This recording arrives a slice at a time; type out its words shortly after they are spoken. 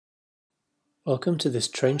Welcome to this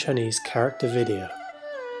Train Chinese character video.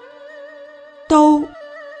 都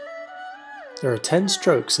There are 10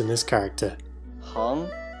 strokes in this character. 横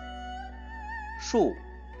竖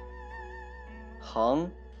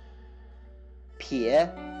横撇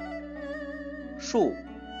竖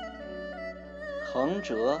横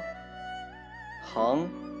折横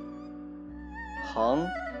横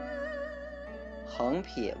横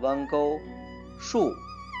撇弯钩竖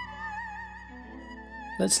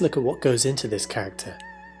Let's look at what goes into this character.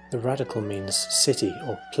 The radical means city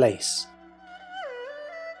or place.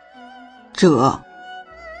 者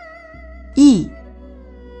意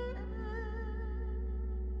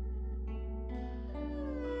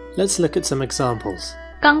Let's look at some examples.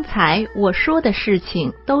 刚才我说的事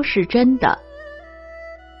情都是真的。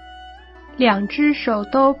两只手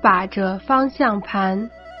都把着方向盘。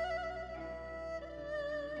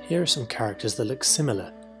 Here are some characters that look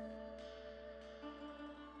similar.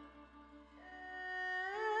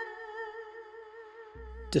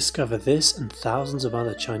 Discover this and thousands of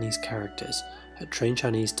other Chinese characters at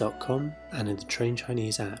trainchinese.com and in the Train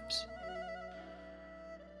Chinese apps.